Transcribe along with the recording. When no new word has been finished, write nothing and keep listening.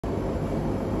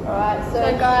Alright, So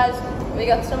guys, we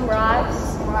got some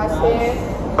rice. rice here.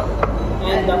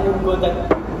 And the monggo that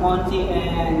Monty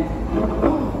and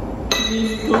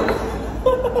me cook.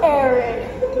 Eric.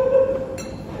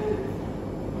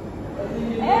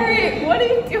 Eric, what are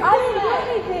you doing? I didn't do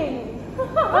anything.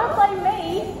 Don't blame me.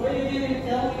 What you didn't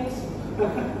tell me?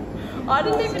 I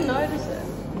didn't even notice it.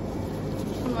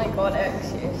 Oh my god, Eric's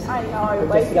serious. I know.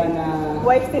 We're just gonna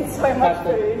Wasted so much cut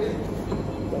it. food.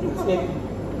 That's it.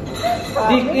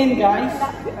 Dig in, guys.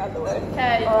 That's it, out the word.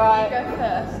 Okay, Alright. you go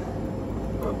first.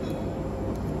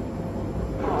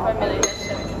 I really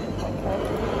guess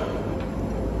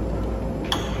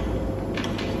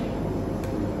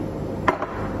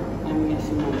I'm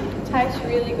guessing money. tastes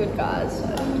really good, guys. So.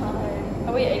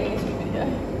 Are we eating this video?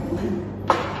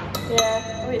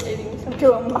 Yeah. Are we eating some?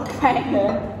 Do a mukbang.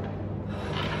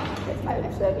 That's my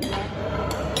little serving now.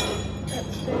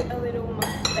 Let's do a little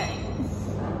mukbang.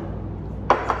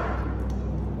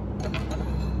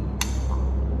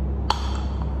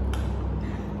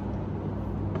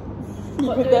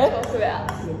 What do we talk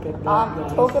about? Look at that,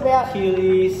 guys. Talk about.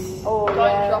 Chilies. Oh Don't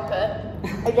yeah. drop it.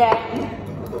 Again.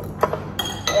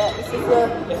 Yeah, this is the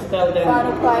Let's tell them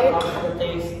final plate. after the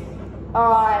taste.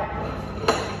 Alright.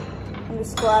 And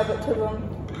describe it to them.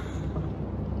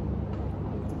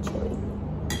 Chili.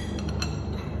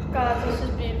 Guys, this is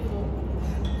beautiful.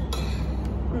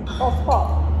 Oh, it's hot.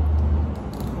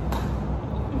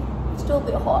 Still a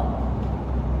bit hot.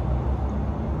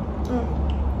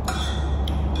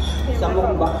 Sa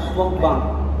mukbang.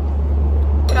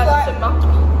 Guys, it's a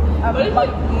mukbang. What is like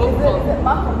Is mukbang? it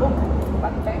mukbang?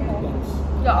 Mukbang. Yes.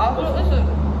 Yeah, I thought it was a.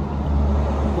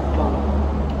 Mukbang.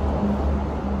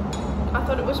 I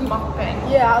thought it was mukbang.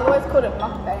 Yeah, I always called it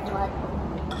mukbang, like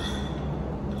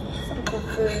some good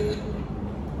food.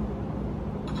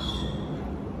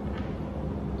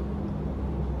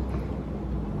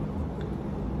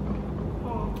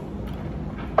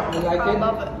 You like I it?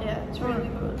 love it. Yeah, it's really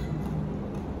good.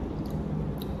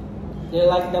 They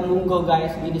like the monggo,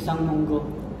 guys. Ginisang monggo.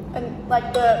 And like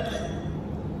what's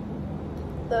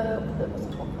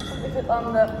it called? Is it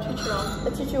on the Chicharon.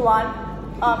 the Chichuan?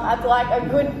 Adds like a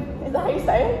good, is that how you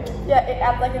say it? Yeah, it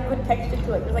adds like a good texture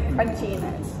to it. It's like crunchy in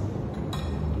it.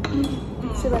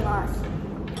 It's really nice.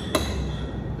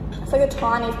 It's like a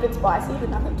tiny bit spicy, but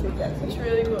nothing too It's crazy.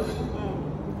 really good.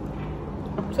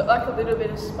 It's got like a little bit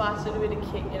of spice, a little bit of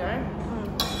kick, you know?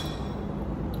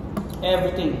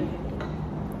 Everything.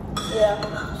 Yeah.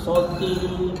 Salty,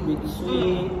 bit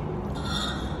sweet,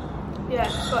 Yeah,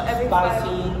 it's got every flavour.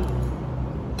 spicy.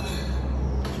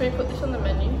 Should we put this on the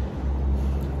menu?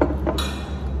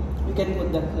 You can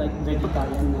put that like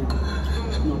vegetarian.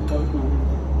 No pork, no.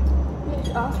 It's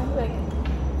awesome. Like,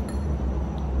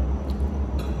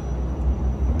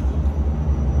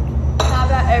 How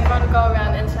about everyone go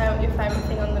around and say what your favourite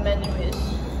thing on the menu is?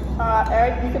 alright,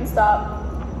 Eric, you can start.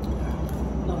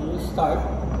 No, you start.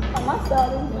 Am I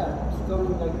starting? Yeah, it's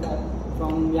going like that.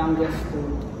 From youngest to.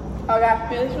 Okay. Yeah,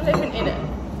 this was even in it.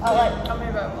 Alright. I'll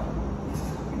move over.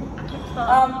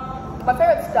 My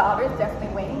favorite starter is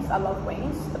definitely wings. I love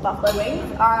wings, the buffalo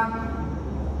wings.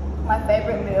 My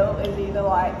favorite meal is either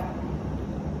like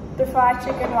the fried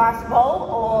chicken rice bowl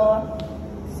or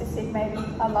sisig maybe.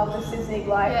 I love the sisig.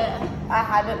 Like Yeah. I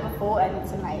had it before and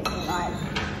it's amazing. Like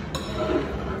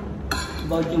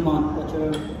About you, Mont, what's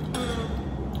your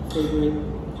favorite?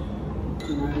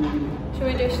 Should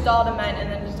we do starter, main, and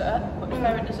then dessert? What's your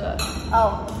favourite dessert?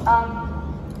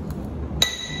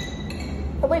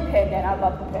 probably pandan. I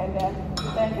love the pandan.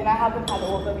 Then again, I haven't had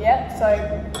all of them yet, so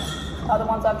other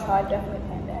ones I've tried definitely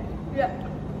pandan. Yeah.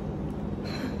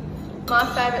 My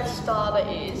favourite starter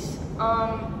is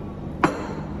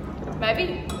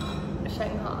maybe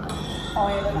Shanghai. Oh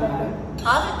yeah, that's good. I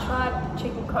haven't tried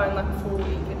chicken cone like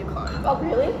fully with the cone. Oh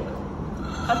really?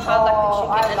 I've tried like Oh,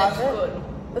 the I chicken love and it's it. good.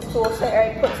 The sauce that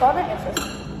Eric puts on it, it's just,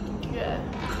 Yeah.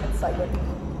 it's so good.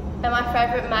 And my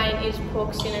favourite main is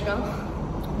pork sinigang.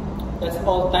 That's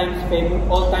all-time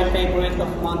favorite of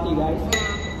Monty, guys.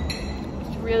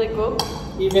 It's really good.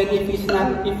 Even if she's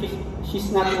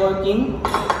not working,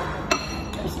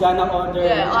 he's gonna order.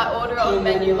 Yeah, I order it on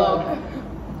menu log.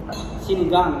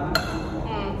 Sinigang.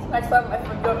 Next time if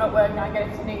you're not working, I get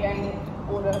a sinigang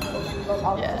order for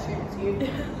I'll Yeah. just assume it's you.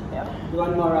 Yeah. You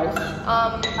want more rice?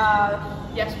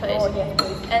 Yes please. Oh yes,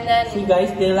 please. And then See,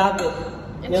 guys, they love it.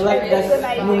 They It's like really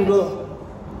that amazing. monggo.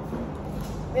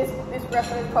 This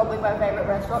restaurant is probably my favorite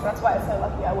restaurant. That's why it's so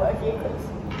lucky I work here because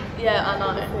yeah, I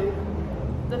the know. food.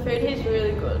 The food here is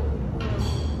really good.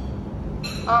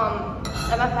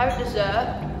 And my favourite dessert,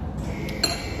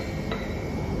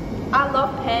 I love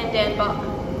pandan, but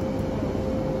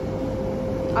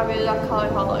I really like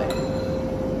cauliflower.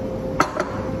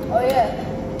 Oh yeah.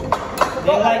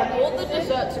 They like All the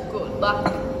desserts are good. Like,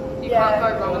 you Yeah. can't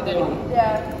go wrong with anything.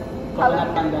 Yeah. coconut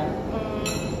pandan.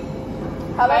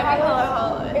 Hello, Maybe hello.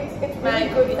 hello. It's really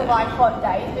Maybe, good for yeah. like hot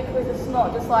days because it's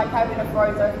not just like having a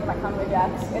frozen from like Hungry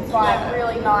Jack's. It's like Yeah.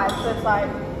 really nice. So it's like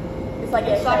It's like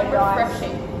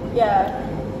refreshing. Yeah.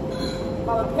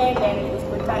 Well, the pandemic is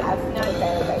good to have on a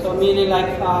daily basis. So meaning like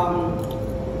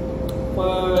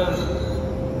for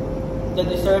the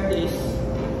dessert is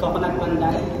coconut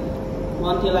pandan.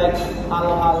 Monty likes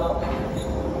halo halo.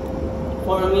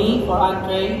 For me, for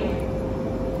entree,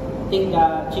 I think the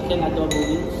chicken adobo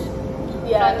wings. I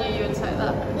Yeah. knew you would say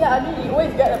that. Yeah, I knew you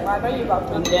always get them. I know you love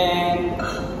them. And then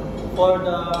for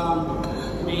the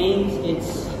mains,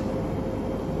 it's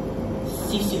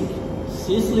sisig.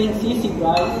 Sizzling sisig,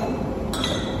 guys.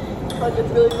 Like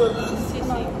it's really good.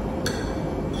 Sissy.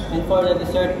 And for the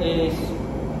dessert is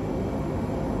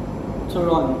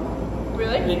turon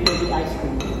Really? with ruby ice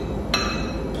cream.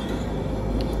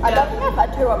 I don't think I've had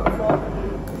turon before.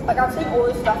 Like I've seen all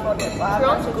this stuff on this, but I haven't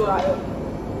Turon's actually good. tried it.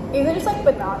 Is it just like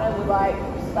banana with like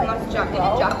Like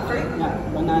jackfruit. Yeah,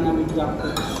 banana with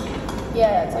jackfruit.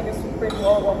 Yeah, it's like a spring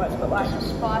roll almost, but like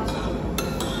Spicy.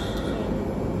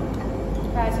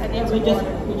 Guys, I need Yeah, some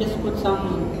water. we just put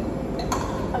some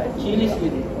chilies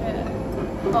with it.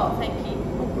 Yeah. Oh, thank you.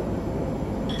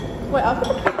 wait, I'll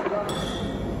put it on.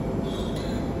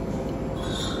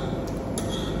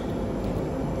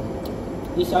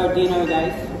 This is our dinner,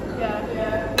 guys.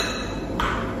 Yeah.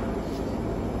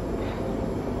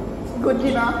 Good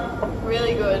dinner.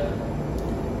 Really good.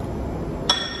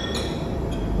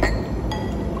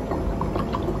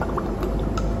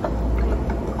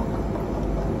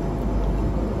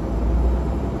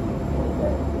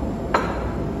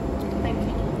 Thank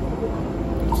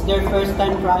you. It's their first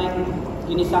time trying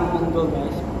Ginisang monggo,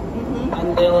 guys. Mm-hmm.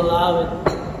 And they'll love it.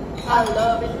 I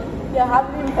love it. Yeah, I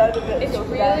haven't even heard of it. It's till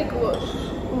really today. good.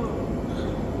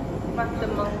 Mm. Like the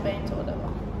mung beans or whatever.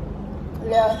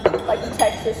 Yeah, like the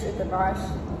texture's super nice.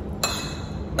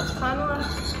 It's kind of like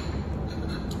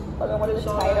I don't know what it is,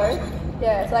 Sauce. potato.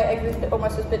 Yeah, it's like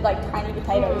almost a bit like tiny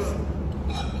potatoes.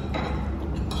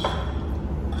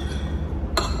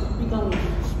 It becomes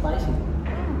spicy.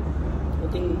 I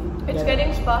think it's that-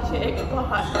 getting spicy extra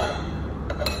hot.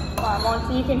 Alright,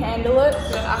 Monty, you can handle it.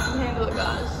 Yeah, I can handle it,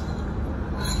 guys.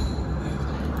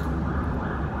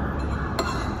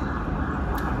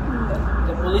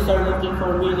 The police are looking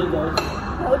for me, guys.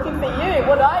 I'm looking for you.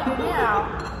 What are you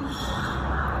now?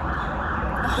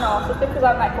 No, it's just because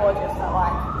I'm that gorgeous. I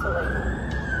like to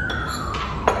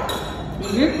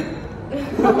leave.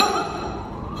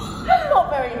 That's not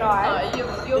very nice. Oh,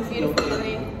 you're beautiful,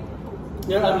 Lily.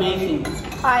 They're amazing.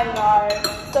 I know.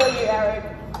 So are you, Eric.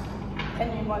 And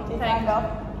you, Monty. Thanks. Kind of.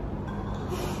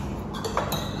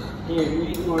 Here, you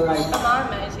eat more rice. Am I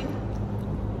amazing?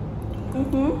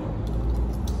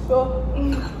 Sure.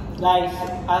 Guys,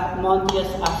 Monty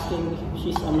is asking if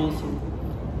she's amazing.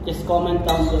 Just comment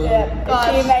down below. Yeah. Is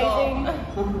Guys, she amazing?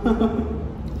 stop.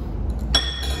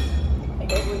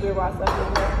 Okay, we'll do rice left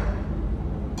in there.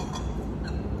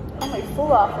 I'm like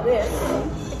full after this.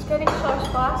 It's getting so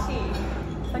spicy.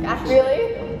 Like actually. Really?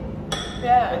 I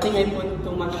Yeah. think I put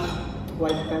too much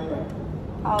white pepper.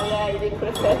 Oh yeah, you did put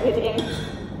a fair bit in.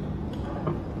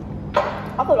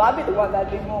 I thought I'd be the one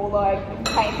that'd be more like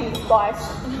painting spice.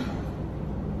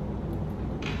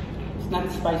 It's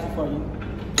not spicy for you.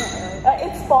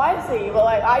 It's spicy, but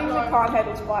like I usually can't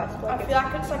handle spice. I Like, feel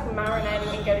like it's like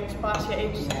marinating and getting spicier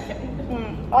each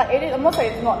second. like it is. I'm not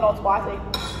saying it's not spicy.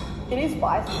 It is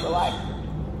spicy, but like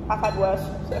I've had worse.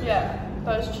 So. Yeah,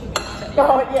 those chickens.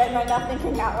 Oh yeah, no, nothing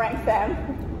can outrank them.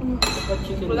 What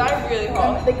chicken? Well, they're really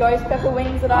hot. The ghost pepper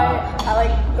wings that I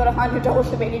like got $100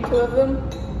 for eating 2 of them.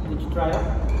 Did you try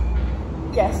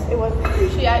it? Yes, it was.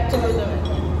 She ate 2 of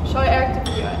them. Show Eric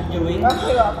the video. Did you win? I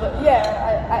pretty off, but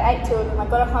yeah, I ate 2 of them. I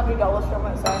got $100 from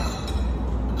it, so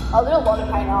I was in a lot of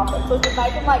pain after. So it was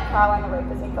making like Carolina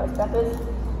Reapers and ghost peppers,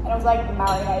 and it was like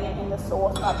marinating in the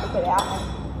sauce, and I took it out.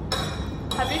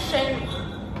 Have you seen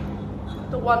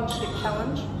the 1 chip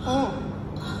challenge?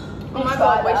 Oh my Try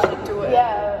god, we that. should do it.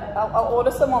 Yeah, I'll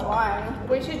order some online.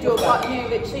 We should do it, but you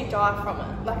literally die from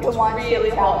it. Like The it's one really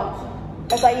chip hot. challenge.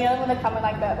 It's like, you know when they come in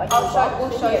like that, like We'll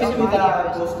show Is you it with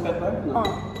videos. ghost pepper? No.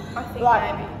 I think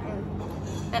Like, maybe.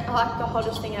 And like the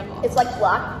hottest thing ever. it's like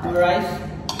black. The rice?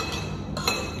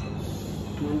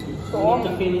 Monty, Go we on. need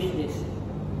to finish this.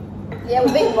 Yeah,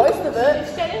 we've eaten most of it.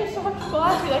 It's getting so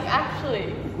spicy, like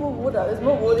actually. There's more water. There's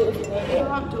more water if you need I it.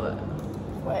 can't do it.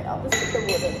 Wait, I'll just put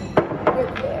the water in.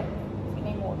 Right there. If you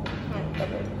need more.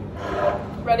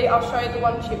 Okay. Ready? I'll show you the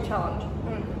 1 chip challenge.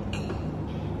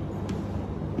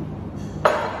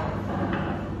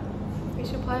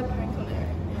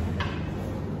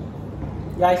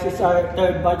 Guys, it's our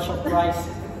third batch of rice.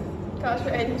 Guys,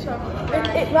 we're eating so much rice.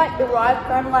 It like the rice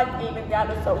kind of like evens out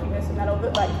the saltiness and that of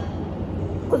it. Like,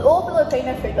 with all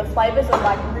Filipino food, the flavors are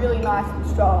like really nice and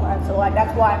strong, and so like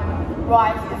that's why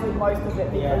rice is with most of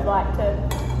it because like to.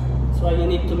 That's why you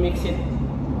need to mix it,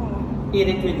 eat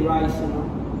it with rice, you know.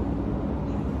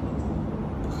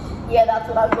 Yeah, that's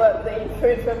what I've learned with eating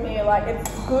food from here. Like, it's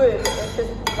good. It's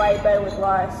just way better with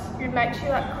rice. It makes you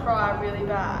like cry really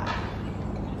bad.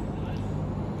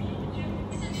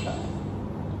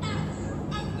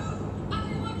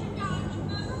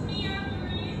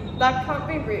 That can't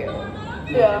be real.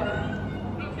 Yeah.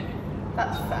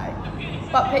 That's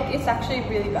fake. But it's actually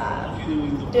really bad.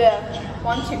 Yeah.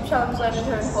 One chip challenge landed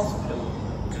her in hospital.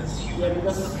 Yeah,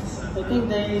 because I think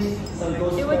there is some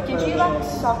ghost It would give pepper you like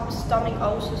there. some stomach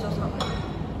ulcers or something.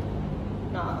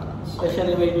 Nah.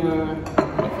 Especially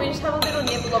when If we just have a little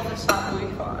nibble of the stuff, we'll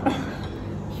be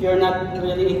fine. you're not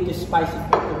really into spicy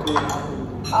food.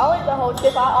 I'll eat the whole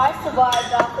chip. I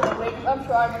survived after the week. I'm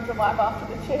sure I can survive after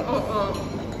the chip.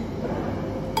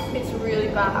 It's really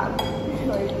bad.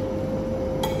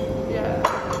 Yeah.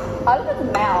 I look at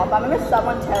the mouth. I remember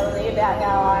someone telling me about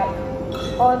how like,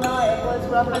 oh no, it was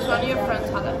one of Because one of your friends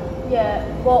had it. Yeah.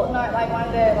 Well, no, like one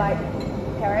of their like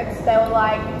parents. They were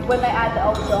like when they had the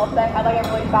old job, they had like a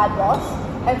really bad boss,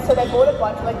 and so they bought a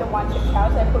bunch of like the one chip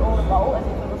carrots. They put all in a bowl as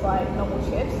if it was like normal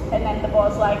chips, and then the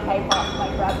boss like came up and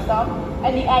like grabbed some,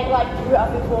 and he ate like two as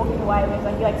he was walking away. And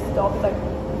he like stopped. He's like,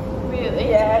 Really?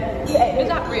 yeah. Is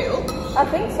that real? I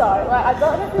think so. Like, I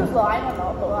don't know if he was lying or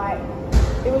not, but like,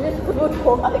 it was just because we were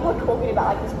talking. I think we were talking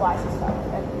about like the spicy stuff.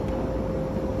 And,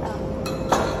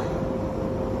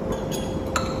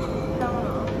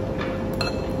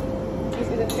 is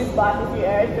it too spicy for you,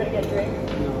 Eric? Do you want to get a drink?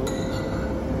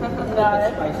 No. No.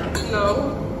 Spicy. No.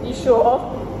 You sure?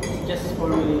 Just for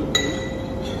me.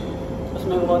 Because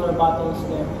my water bottle is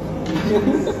there.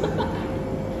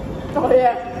 Oh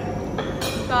yeah.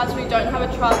 Guys, we don't have a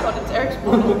tripod, it's Eric's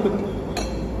bottle.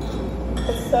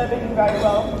 It's serving very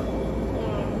well.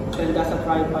 And that's a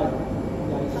tripod,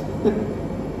 guys.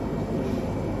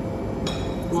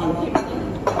 Come on.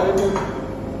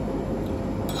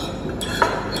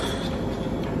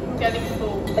 I'm getting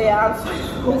full. Yeah, I'm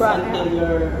so full Just right until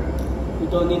now. you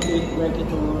don't need to eat break it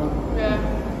tomorrow. Yeah.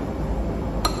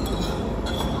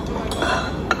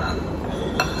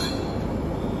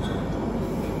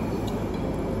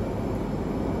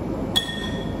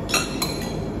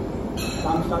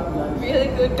 Thumbs up, guys. Really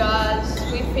good, guys.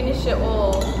 We finished it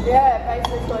all. Yeah,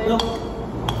 basically. Look,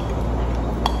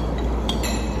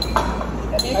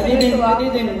 Have you I finished the last-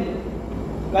 didn't,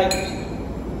 like,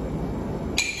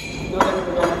 know that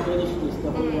we're gonna finish this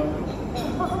the whole one.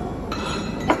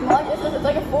 It's not like it's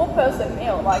like a 4-person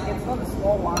meal. Like, it's not a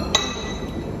small one.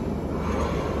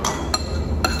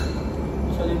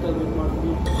 It's a little bit more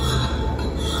beef.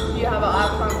 Do you have an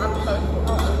iPhone? I'm so full.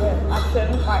 I'll eat it. I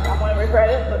shouldn't. Like, I'm gonna regret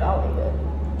it, but I'll eat it.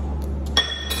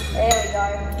 There we go.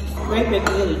 Wait,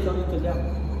 really, show it to them.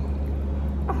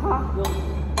 Look.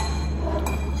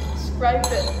 Scrape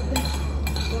it.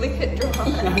 Lick it dry.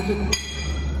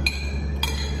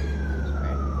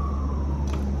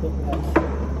 Look, guys.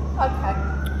 Okay.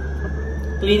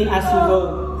 Clean as you go.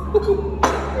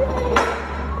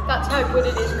 That's how good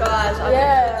it is, guys.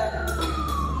 Yeah.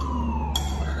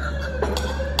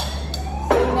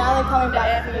 See, now they're coming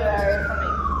back for you, Eric.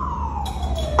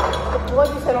 What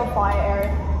you set on fire,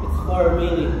 Eric? It's for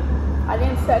me. I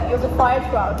didn't set. It was a fire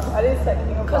truck. I didn't set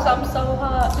anything on fire. Because I'm so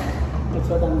hot. That's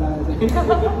what I'm gonna do.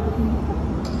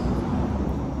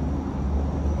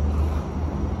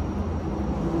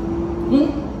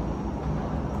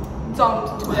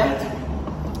 Don't do it.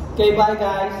 Okay, bye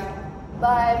guys.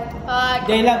 Bye.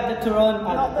 They love the turon.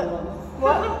 Not the- Turon.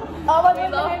 What? Oh, what We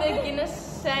love the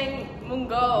Ginisang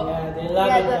monggo. Yeah, they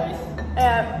love it,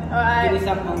 guys. Alright.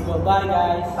 Ginisang monggo. Bye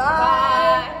guys.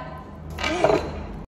 Bye. Bye.